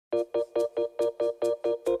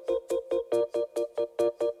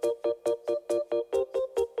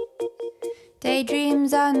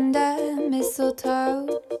Daydreams under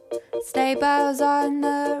mistletoe, sleigh bells on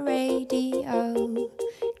the radio,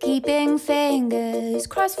 keeping fingers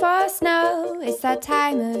crossed for snow. It's that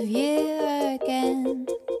time of year again.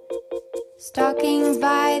 Stockings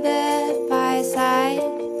by the fireside,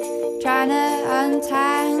 trying to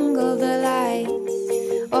untangle the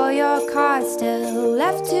lights. All your cards still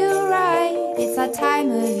left to write. It's that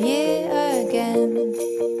time of year again.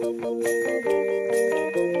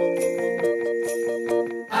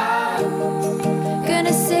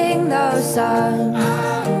 Gonna sing those songs,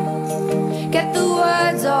 get the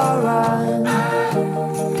words all wrong,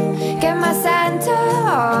 get my Santa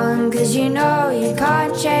on, 'cause you know you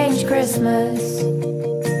can't change Christmas.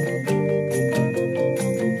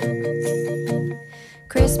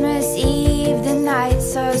 Christmas Eve, the night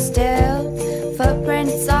so still,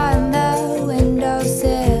 footprints on the